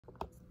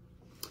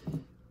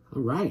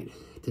All right,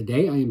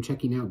 today I am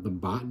checking out the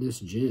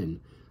Botanist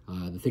Gin.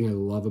 The thing I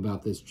love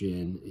about this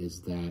gin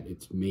is that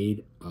it's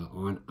made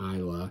on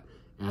Islay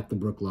at the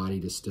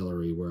Bruichladdich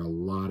Distillery, where a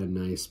lot of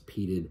nice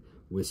peated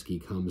whiskey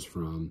comes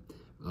from.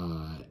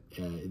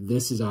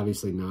 This is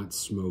obviously not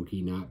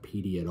smoky, not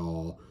peaty at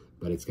all,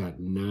 but it's got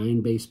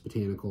 9 base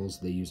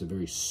botanicals. They use a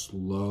very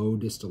slow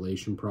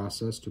distillation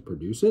process to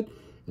produce it,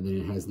 and then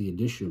it has the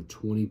addition of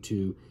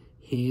 22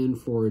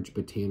 hand-foraged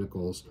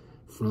botanicals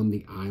from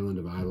the island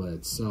of Islay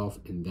itself,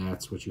 and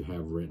that's what you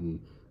have written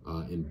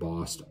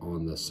embossed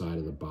on the side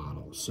of the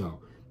bottle. So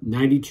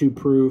 92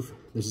 proof.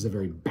 This is a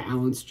very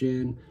balanced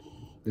gin.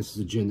 This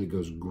is a gin that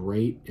goes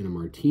great in a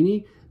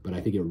martini, but I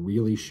think it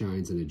really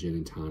shines in a gin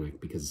and tonic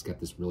because it's got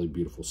this really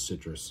beautiful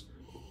citrus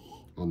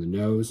on the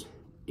nose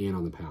and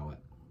on the palate.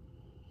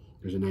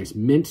 There's a nice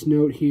mint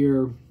note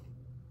here.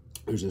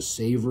 There's a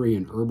savory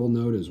and herbal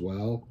note as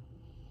well.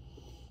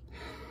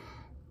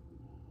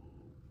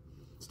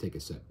 Let's take a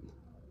sip.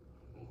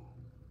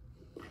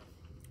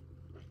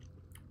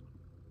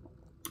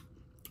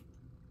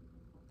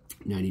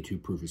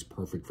 .92 proof is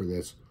perfect for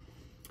this.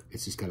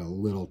 It's just got a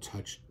little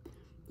touch,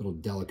 little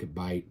delicate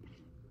bite.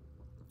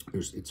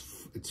 It's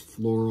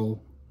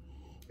floral,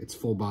 it's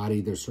full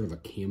body. There's sort of a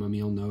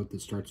chamomile note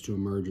that starts to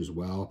emerge as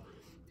well.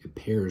 It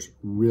pairs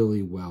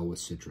really well with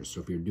citrus.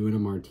 So if you're doing a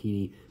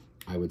martini,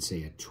 I would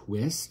say a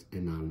twist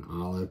and not an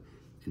olive.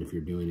 And if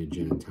you're doing a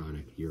gin and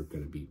tonic, you're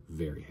going to be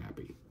very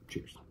happy.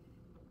 Cheers.